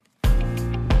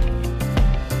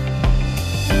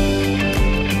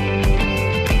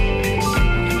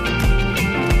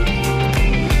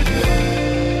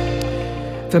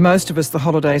For most of us, the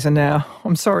holidays are now,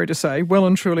 I'm sorry to say, well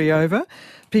and truly over.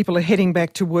 People are heading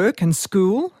back to work and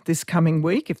school this coming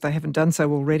week, if they haven't done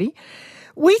so already.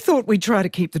 We thought we'd try to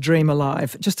keep the dream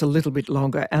alive just a little bit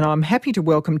longer, and I'm happy to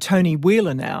welcome Tony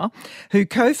Wheeler now, who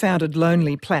co-founded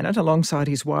Lonely Planet alongside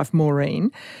his wife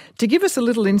Maureen, to give us a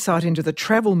little insight into the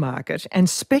travel market and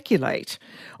speculate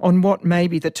on what may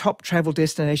be the top travel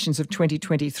destinations of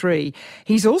 2023.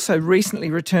 He's also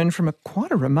recently returned from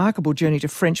quite a remarkable journey to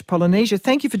French Polynesia.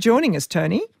 Thank you for joining us,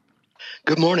 Tony.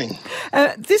 Good morning.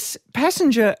 This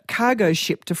passenger cargo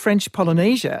ship to French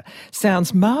Polynesia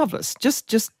sounds marvellous.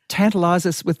 Just tantalise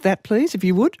us with that, please, if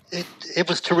you would. It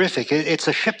was terrific. It's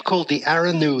a ship called the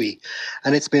Aranui,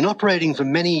 and it's been operating for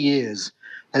many years.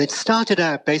 And it started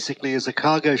out basically as a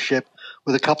cargo ship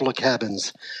with a couple of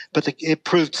cabins. But it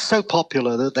proved so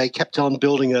popular that they kept on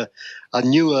building a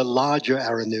newer, larger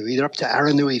Aranui. They're up to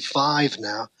Aranui 5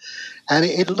 now. And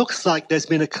it looks like there's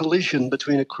been a collision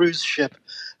between a cruise ship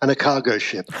and a cargo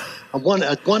ship. At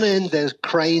one end, there's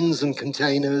cranes and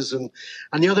containers, and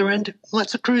on the other end, well,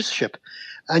 it's a cruise ship.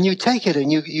 And you take it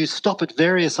and you stop at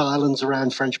various islands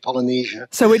around French Polynesia.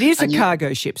 So it is a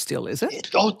cargo ship still, is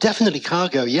it? Oh, definitely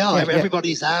cargo, yeah.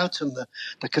 Everybody's out and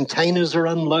the containers are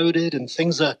unloaded and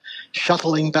things are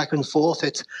shuttling back and forth.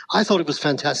 I thought it was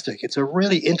fantastic. It's a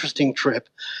really interesting trip,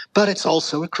 but it's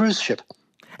also a cruise ship.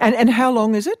 And how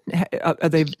long is it? Are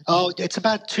they? Oh, it's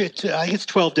about I think it's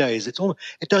 12 days.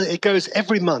 It goes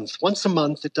every month. Once a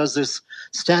month, it does this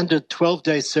standard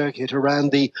 12-day circuit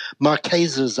around the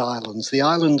Marquesas Islands, the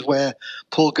island where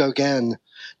Paul Gauguin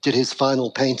did his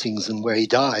final paintings and where he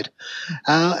died.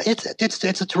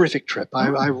 It's a terrific trip.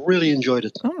 I really enjoyed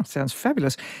it. Oh, sounds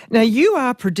fabulous. Now, you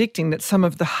are predicting that some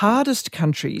of the hardest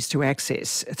countries to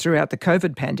access throughout the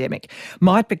COVID pandemic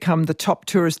might become the top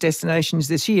tourist destinations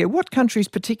this year. What countries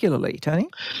particularly, Tony?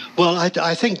 Well,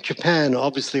 I think Japan,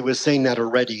 obviously, we're seeing that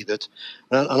already,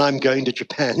 and I'm going to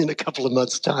Japan in a couple of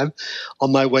months' time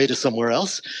on my way to somewhere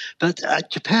else. But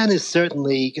Japan is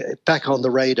certainly back on the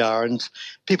radar, and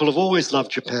people have always loved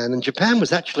Japan. And Japan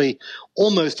was actually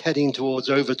almost heading towards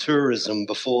over-tourism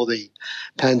before the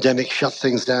pandemic shut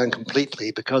things down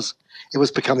completely because it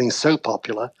was becoming so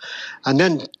popular, and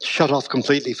then shut off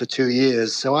completely for 2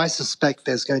 years. So I suspect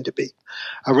there's going to be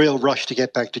a real rush to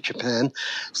get back to Japan.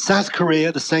 South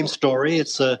Korea, the same story.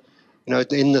 It's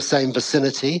in the same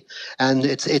vicinity, and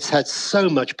it's had so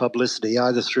much publicity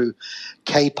either through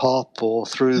K-pop or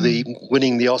through the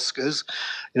winning the Oscars.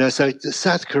 So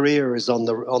South Korea is on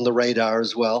the radar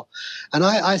as well, and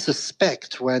I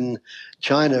suspect when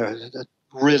China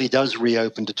really does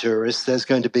reopen to tourists, there's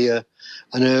going to be an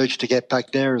urge to get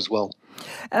back there as well.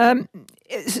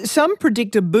 Some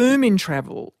predict a boom in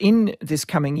travel in this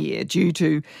coming year due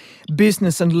to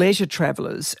business and leisure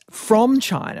travellers from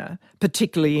China,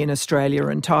 particularly in Australia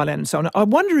and Thailand and so on. I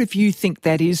wonder if you think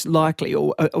that is likely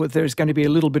or there's going to be a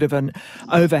little bit of an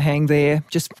overhang there,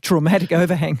 just traumatic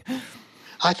overhang.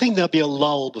 I think there'll be a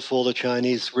lull before the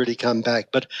Chinese really come back,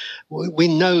 but we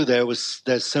know there's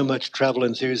so much travel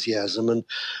enthusiasm, and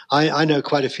I know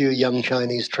quite a few young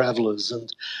Chinese travelers,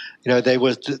 and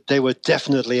they were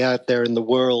definitely out there in the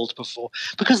world before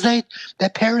because their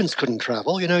parents couldn't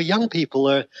travel. Young people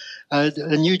are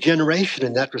a new generation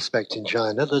in that respect in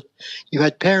China. That you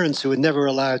had parents who were never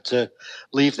allowed to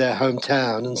leave their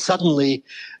hometown, and suddenly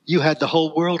you had the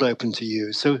whole world open to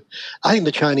you. So I think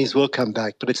the Chinese will come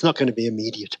back, but it's not going to be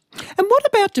immediate. And what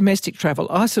about domestic travel?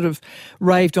 I sort of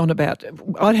raved on about,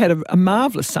 I'd had a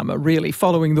marvellous summer really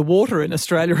following the water in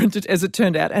Australia as it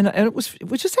turned out, and it was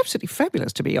just absolutely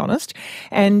fabulous, to be honest.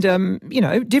 And,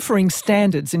 differing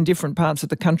standards in different parts of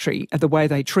the country, the way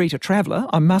they treat a traveller,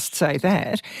 I must say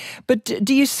that. But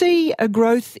do you see a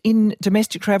growth in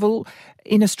domestic travel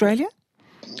in Australia?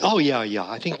 Oh, yeah.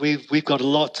 I think we've got a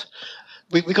lot.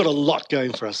 We've got a lot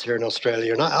going for us here in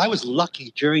Australia. And I was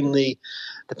lucky during the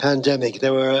pandemic.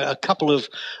 There were a couple of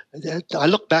 – I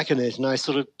look back on it and I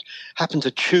sort of happened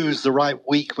to choose the right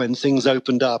week when things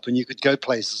opened up and you could go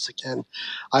places again.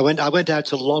 I went out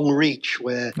to Longreach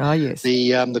where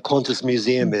the Qantas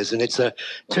Museum is, and it's a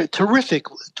terrific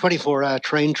 24-hour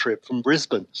train trip from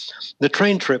Brisbane. The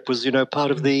train trip was,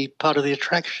 part of the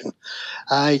attraction.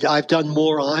 I've done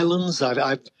more islands.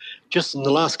 I've just in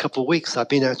the last couple of weeks, I've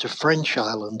been out to French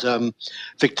Island,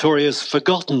 Victoria's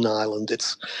Forgotten Island.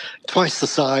 It's twice the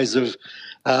size of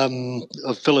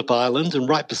Phillip Island and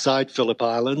right beside Phillip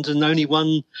Island, and only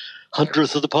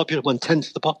 1/100th of the population, 1/10th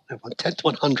of the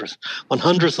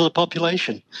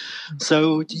population.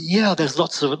 So yeah, there's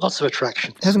lots of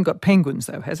attraction. It hasn't got penguins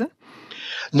though, has it?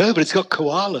 No, but it's got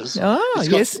koalas.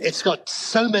 Yes. It's got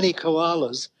so many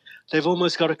koalas they've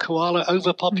almost got a koala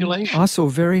overpopulation. I saw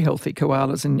very healthy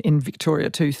koalas in Victoria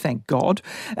too, thank God.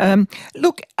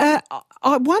 Look,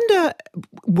 I wonder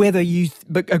whether you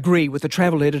agree with the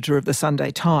travel editor of the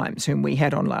Sunday Times, whom we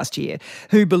had on last year,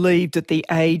 who believed that the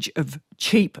age of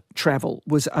cheap travel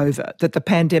was over, that the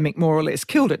pandemic more or less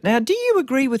killed it. Now, do you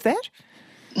agree with that?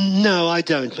 No, I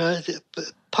don't.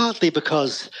 Partly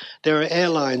because there are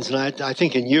airlines, and I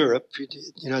think in Europe,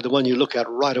 the one you look at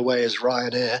right away is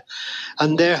Ryanair,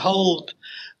 and their whole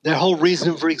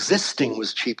reason for existing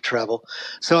was cheap travel.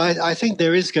 So I think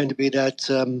there is going to be that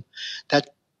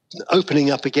opening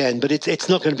up again, but it's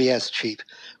not going to be as cheap.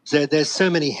 There's so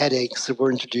many headaches that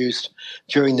were introduced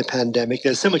during the pandemic.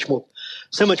 There's so much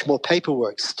more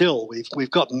paperwork still.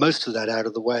 We've got most of that out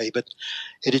of the way, but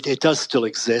it does still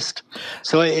exist.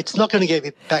 So it's not going to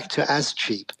get back to as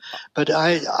cheap. But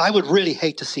I would really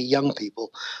hate to see young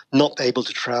people not able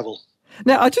to travel.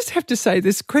 Now, I just have to say,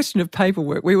 this question of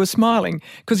paperwork, we were smiling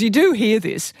because you do hear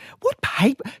this. What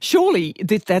paper? Surely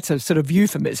that's a sort of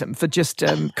euphemism for just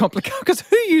complicated, because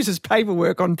who uses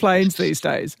paperwork on planes these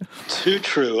days? Too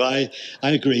true. I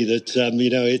agree that,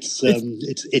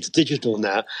 it's digital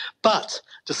now. But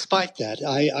despite that,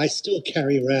 I still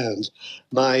carry around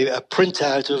my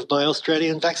printout of my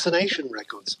Australian vaccination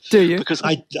records. Do you? Because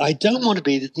I don't want to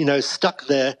be, stuck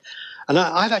there. And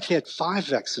I've actually had 5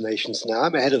 vaccinations now.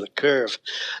 I'm ahead of the curve.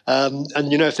 And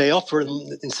if they offer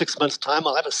in 6 months' time,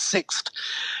 I'll have a 6th.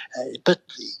 But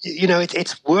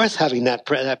it's worth having that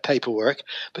paperwork,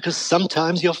 because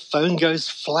sometimes your phone goes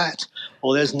flat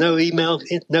or there's no email,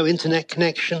 no internet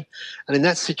connection. And in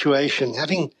that situation,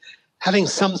 having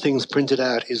some things printed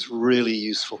out is really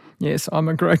useful. Yes, I'm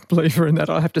a great believer in that,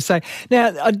 I have to say.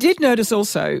 Now, I did notice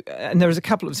also, and there was a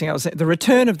couple of things, the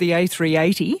return of the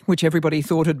A380, which everybody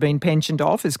thought had been pensioned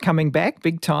off, is coming back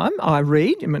big time, I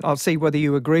read. I mean, I'll see whether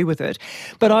you agree with it.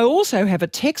 But I also have a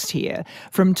text here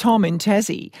from Tom in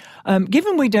Tassie.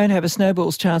 Given we don't have a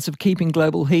snowball's chance of keeping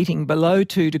global heating below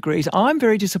 2 degrees, I'm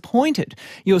very disappointed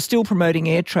you're still promoting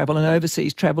air travel and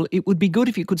overseas travel. It would be good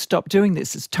if you could stop doing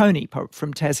this. It's Tony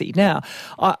from Tassie. Now,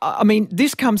 I mean,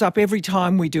 this comes up every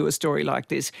time we do a story like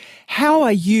this. How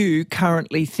are you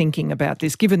currently thinking about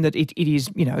this, given that it is,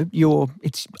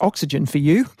 it's oxygen for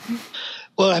you?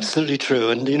 Well, absolutely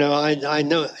true. And, I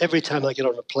know every time I get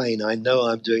on a plane, I know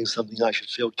I'm doing something I should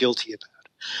feel guilty about.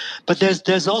 But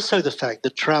there's also the fact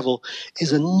that travel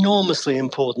is enormously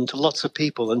important to lots of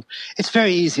people, and it's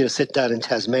very easy to sit down in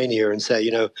Tasmania and say,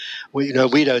 we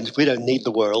don't need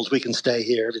the world, we can stay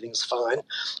here, everything's fine.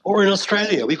 Or in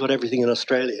Australia, we've got everything in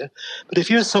Australia. But if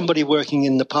you're somebody working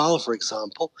in Nepal, for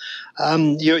example,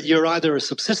 you're either a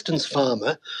subsistence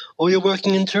farmer or you're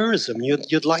working in tourism.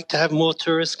 You'd like to have more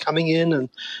tourists coming in and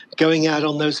going out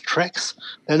on those treks.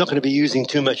 They're not going to be using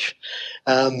too much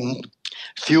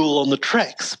fuel on the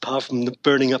treks, apart from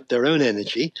burning up their own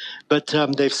energy, but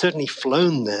they've certainly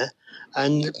flown there,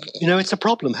 and it's a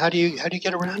problem. How do you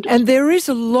get around it? And there is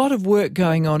a lot of work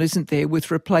going on, isn't there,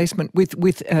 with replacement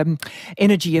with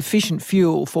energy efficient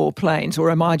fuel for planes,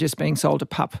 or am I just being sold a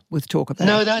pup with talk about?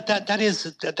 No,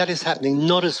 that is happening,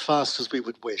 not as fast as we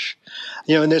would wish.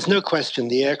 And there's no question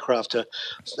the aircraft, the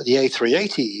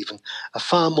A380 even, are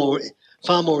far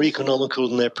more economical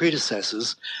than their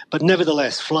predecessors, but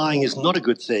nevertheless, flying is not a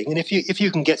good thing. And if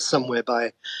you can get somewhere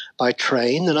by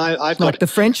train, then I've got... Like the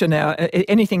French are now,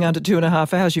 anything under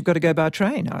 2.5 hours, you've got to go by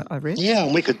train, I read. Yeah,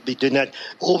 and we could be doing that.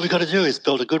 All we've got to do is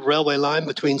build a good railway line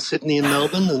between Sydney and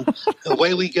Melbourne, and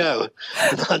away we go.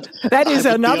 That is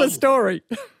another story.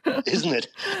 Isn't it?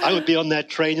 I would be on that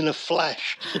train in a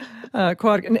flash.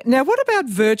 Quite. Now, what about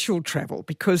virtual travel?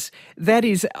 Because that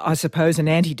is, I suppose, an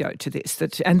antidote to this.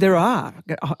 And there are.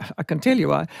 I can tell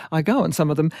you, I go on some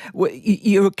of them.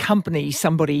 You accompany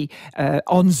somebody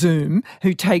on Zoom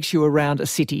who takes you around a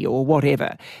city or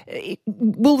whatever.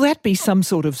 Will that be some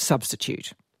sort of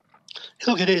substitute?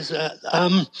 Look, it is.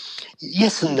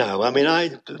 Yes and no. I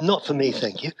mean, not for me,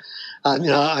 thank you.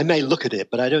 I may look at it,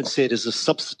 but I don't see it as a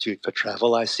substitute for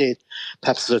travel. I see it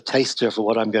perhaps as a taster for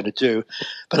what I'm going to do.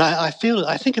 But I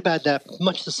think about that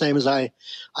much the same as I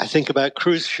think about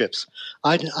cruise ships.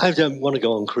 I don't want to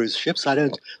go on cruise ships.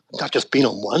 I've just been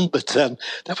on one, but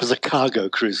that was a cargo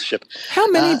cruise ship. How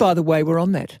many, by the way, were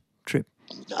on that trip?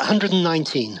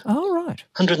 119. Oh, right.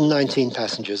 119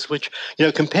 passengers, which,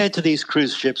 compared to these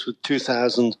cruise ships with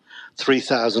 2,000,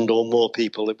 3,000 or more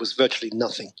people, it was virtually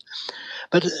nothing.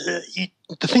 But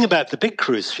the thing about the big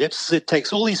cruise ships is it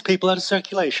takes all these people out of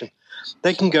circulation.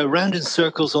 They can go round in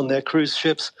circles on their cruise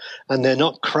ships, and they're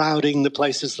not crowding the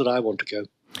places that I want to go.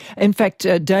 In fact,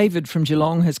 David from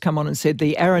Geelong has come on and said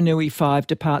the Aranui 5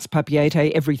 departs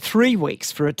Papeete every 3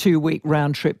 weeks for a 2-week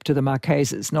round trip to the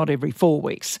Marquesas, not every 4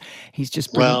 weeks. He's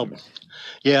just check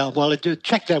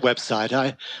their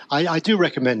website. I do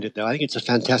recommend it, though. I think it's a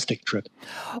fantastic trip.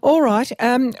 All right.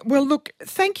 Well, look,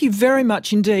 thank you very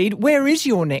much indeed. Where is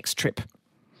your next trip?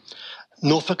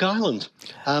 Norfolk Island.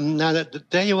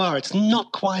 There you are. It's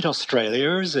not quite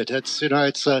Australia, is it? It's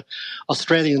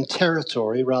Australian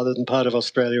territory rather than part of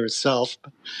Australia itself,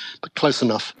 but close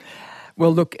enough.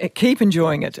 Well, look, keep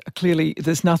enjoying it. Clearly,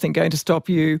 there's nothing going to stop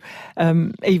you.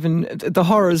 Even the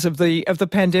horrors of the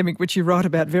pandemic, which you write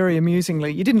about very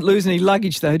amusingly. You didn't lose any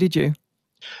luggage, though, did you?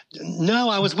 No,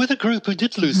 I was with a group who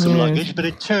did lose some luggage, but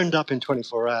it turned up in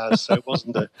 24 hours, so it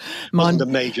wasn't a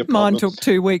major problem. Mine took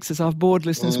 2 weeks, as I've bored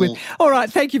listeners with. All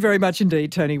right, thank you very much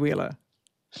indeed, Tony Wheeler.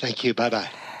 Thank you, bye-bye.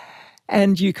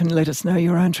 And you can let us know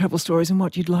your own travel stories and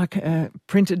what you'd like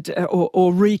printed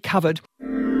or recovered.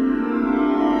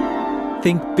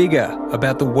 Think bigger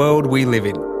about the world we live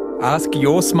in. Ask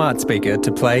your smart speaker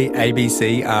to play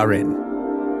ABC RN.